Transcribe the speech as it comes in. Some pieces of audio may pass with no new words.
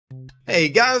Hey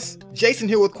guys, Jason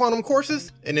here with Quantum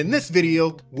Courses, and in this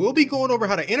video, we'll be going over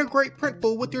how to integrate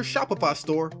Printful with your Shopify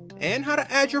store and how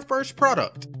to add your first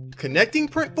product. Connecting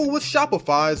Printful with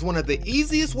Shopify is one of the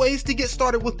easiest ways to get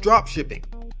started with dropshipping.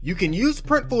 You can use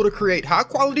Printful to create high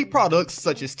quality products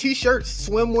such as t-shirts,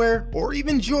 swimwear, or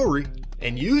even jewelry,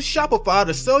 and use Shopify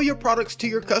to sell your products to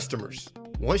your customers.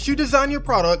 Once you design your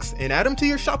products and add them to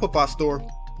your Shopify store,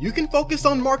 you can focus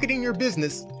on marketing your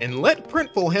business and let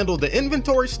Printful handle the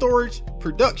inventory storage,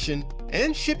 production,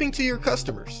 and shipping to your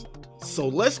customers. So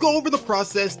let's go over the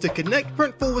process to connect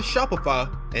Printful with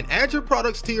Shopify and add your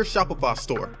products to your Shopify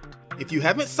store. If you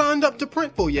haven't signed up to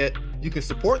Printful yet, you can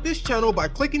support this channel by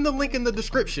clicking the link in the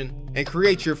description and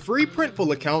create your free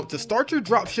Printful account to start your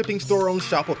dropshipping store on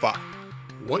Shopify.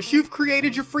 Once you've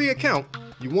created your free account,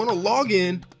 you want to log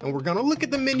in, and we're going to look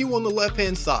at the menu on the left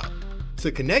hand side.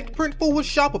 To connect Printful with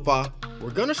Shopify, we're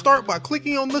going to start by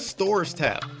clicking on the Stores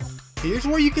tab. Here's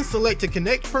where you can select to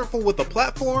connect Printful with a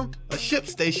platform, a ship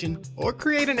station, or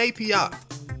create an API.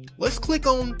 Let's click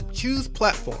on Choose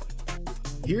Platform.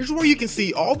 Here's where you can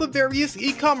see all the various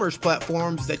e-commerce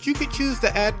platforms that you could choose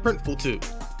to add Printful to.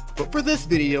 But for this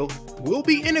video, we'll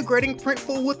be integrating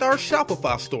Printful with our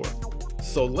Shopify store.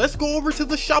 So let's go over to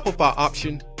the Shopify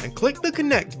option and click the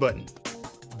Connect button.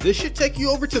 This should take you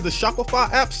over to the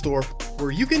Shopify App Store,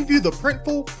 where you can view the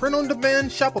Printful Print-on-Demand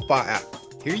Shopify app.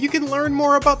 Here you can learn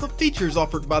more about the features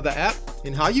offered by the app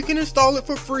and how you can install it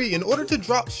for free in order to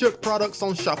dropship products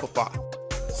on Shopify.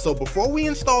 So before we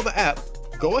install the app,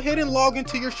 go ahead and log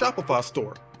into your Shopify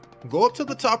store. Go up to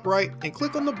the top right and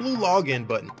click on the blue Login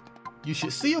button. You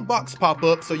should see a box pop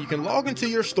up so you can log into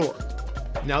your store.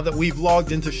 Now that we've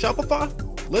logged into Shopify,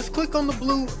 let's click on the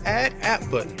blue Add App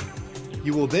button.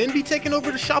 You will then be taken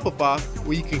over to Shopify,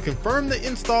 where you can confirm the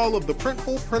install of the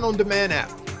Printful Print-on-Demand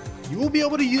app. You will be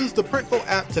able to use the Printful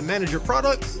app to manage your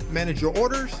products, manage your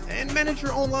orders, and manage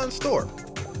your online store.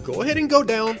 Go ahead and go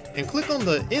down and click on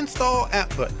the Install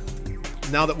App button.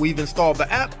 Now that we've installed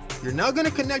the app, you're now going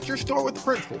to connect your store with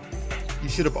Printful. You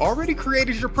should have already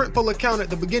created your Printful account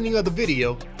at the beginning of the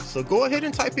video, so go ahead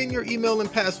and type in your email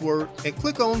and password and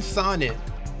click on Sign In.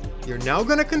 You're now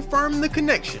going to confirm the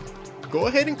connection. Go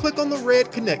ahead and click on the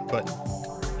red Connect button.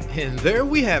 And there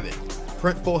we have it.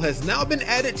 Printful has now been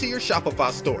added to your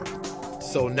Shopify store.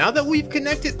 So now that we've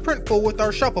connected Printful with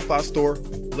our Shopify store,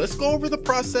 let's go over the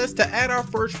process to add our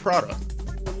first product.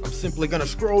 I'm simply going to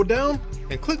scroll down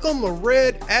and click on the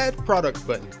red Add Product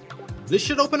button. This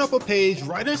should open up a page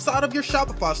right inside of your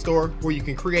Shopify store where you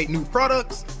can create new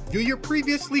products, view your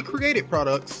previously created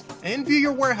products, and view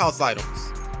your warehouse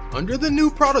items. Under the New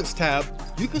Products tab,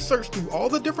 you can search through all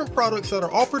the different products that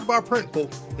are offered by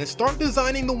Printful and start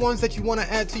designing the ones that you want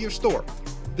to add to your store.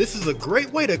 This is a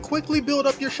great way to quickly build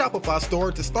up your Shopify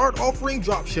store to start offering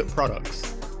dropship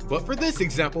products. But for this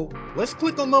example, let's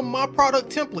click on the My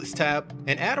Product Templates tab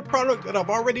and add a product that I've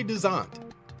already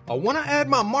designed. I want to add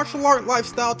my martial art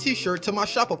lifestyle t-shirt to my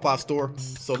Shopify store,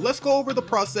 so let's go over the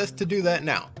process to do that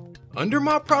now. Under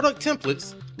My Product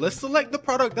Templates, let's select the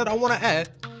product that I want to add,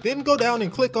 then go down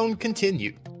and click on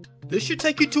Continue. This should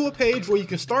take you to a page where you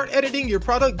can start editing your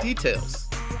product details.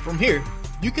 From here,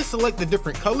 you can select the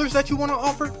different colors that you want to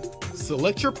offer,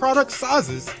 select your product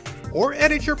sizes, or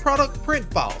edit your product print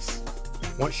files.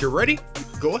 Once you're ready,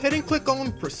 go ahead and click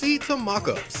on Proceed to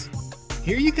Mockups.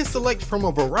 Here you can select from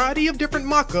a variety of different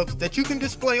mockups that you can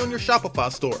display on your Shopify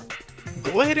store.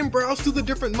 Go ahead and browse through the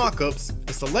different mockups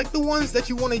and select the ones that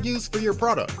you want to use for your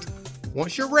product.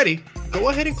 Once you're ready, go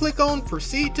ahead and click on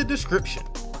Proceed to Description.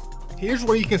 Here's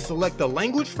where you can select the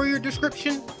language for your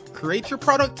description, create your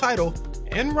product title,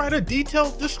 and write a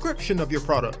detailed description of your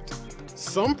product.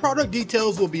 Some product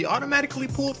details will be automatically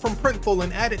pulled from Printful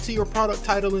and added to your product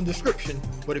title and description,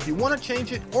 but if you want to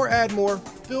change it or add more,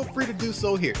 feel free to do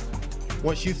so here.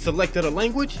 Once you've selected a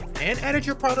language and added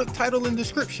your product title and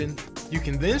description, you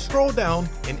can then scroll down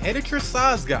and edit your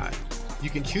size guide. You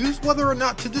can choose whether or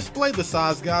not to display the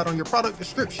size guide on your product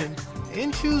description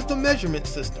and choose the measurement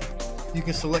system. You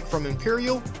can select from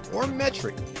imperial or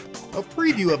metric. A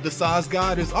preview of the size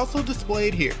guide is also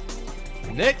displayed here.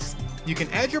 Next, you can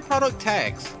add your product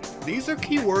tags. These are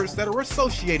keywords that are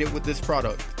associated with this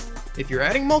product. If you're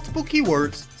adding multiple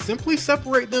keywords, simply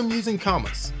separate them using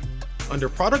commas. Under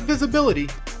product visibility,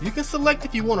 you can select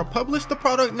if you want to publish the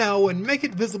product now and make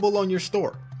it visible on your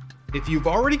store. If you've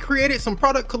already created some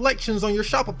product collections on your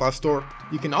Shopify store,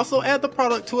 you can also add the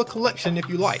product to a collection if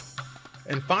you like.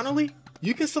 And finally,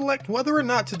 you can select whether or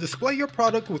not to display your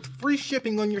product with free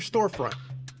shipping on your storefront.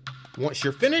 Once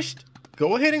you're finished,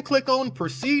 go ahead and click on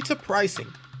Proceed to Pricing.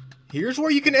 Here's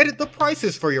where you can edit the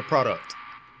prices for your product.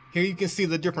 Here you can see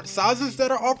the different sizes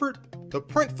that are offered, the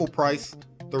Printful price,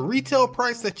 the retail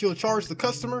price that you'll charge the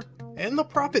customer, and the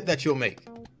profit that you'll make.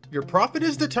 Your profit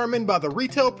is determined by the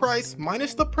retail price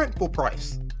minus the Printful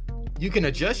price. You can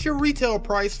adjust your retail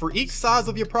price for each size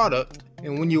of your product,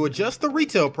 and when you adjust the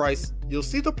retail price, you'll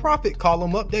see the profit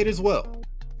column update as well.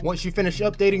 Once you finish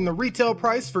updating the retail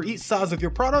price for each size of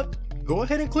your product, go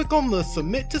ahead and click on the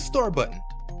Submit to Store button.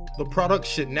 The product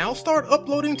should now start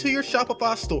uploading to your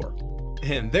Shopify store.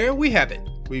 And there we have it.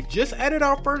 We've just added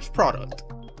our first product.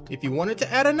 If you wanted to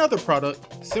add another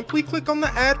product, simply click on the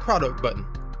Add Product button.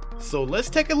 So let's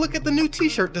take a look at the new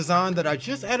t-shirt design that I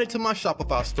just added to my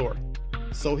Shopify store.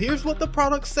 So here's what the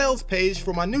product sales page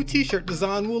for my new t-shirt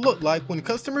design will look like when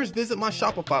customers visit my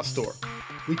Shopify store.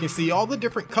 We can see all the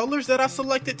different colors that I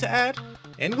selected to add,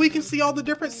 and we can see all the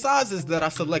different sizes that I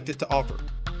selected to offer.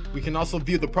 We can also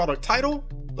view the product title,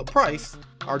 the price,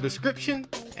 our description,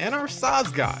 and our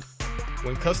size guide.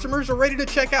 When customers are ready to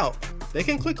check out, they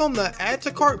can click on the Add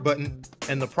to Cart button,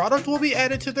 and the product will be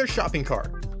added to their shopping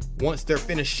cart. Once they're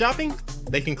finished shopping,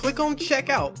 they can click on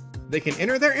Checkout. They can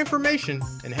enter their information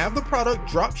and have the product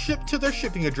drop shipped to their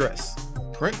shipping address.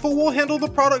 Printful will handle the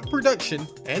product production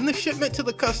and the shipment to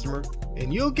the customer,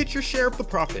 and you'll get your share of the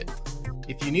profit.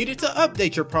 If you needed to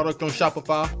update your product on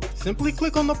Shopify, simply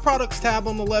click on the Products tab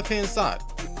on the left-hand side.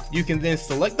 You can then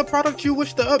select the product you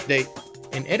wish to update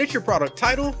and edit your product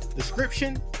title,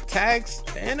 description, tags,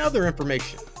 and other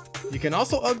information. You can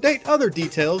also update other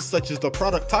details such as the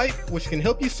product type, which can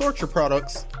help you sort your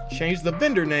products, change the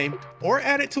vendor name, or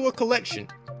add it to a collection.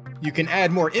 You can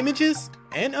add more images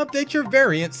and update your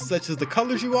variants such as the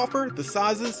colors you offer, the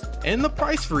sizes, and the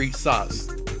price for each size.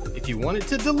 If you wanted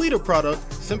to delete a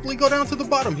product, simply go down to the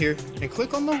bottom here and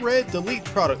click on the red Delete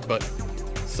Product button.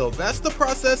 So that's the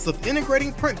process of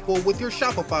integrating Printful with your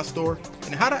Shopify store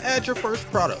and how to add your first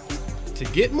product. To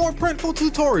get more Printful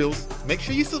tutorials, make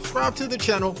sure you subscribe to the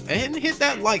channel and hit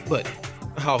that like button.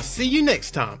 I'll see you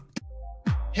next time.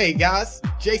 Hey guys,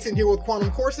 Jason here with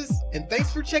Quantum Courses, and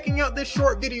thanks for checking out this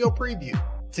short video preview.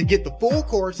 To get the full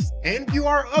course and view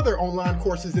our other online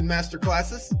courses and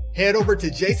masterclasses, head over to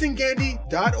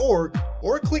jasongandy.org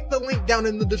or click the link down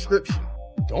in the description.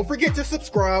 Don't forget to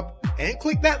subscribe and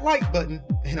click that like button,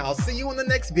 and I'll see you in the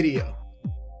next video.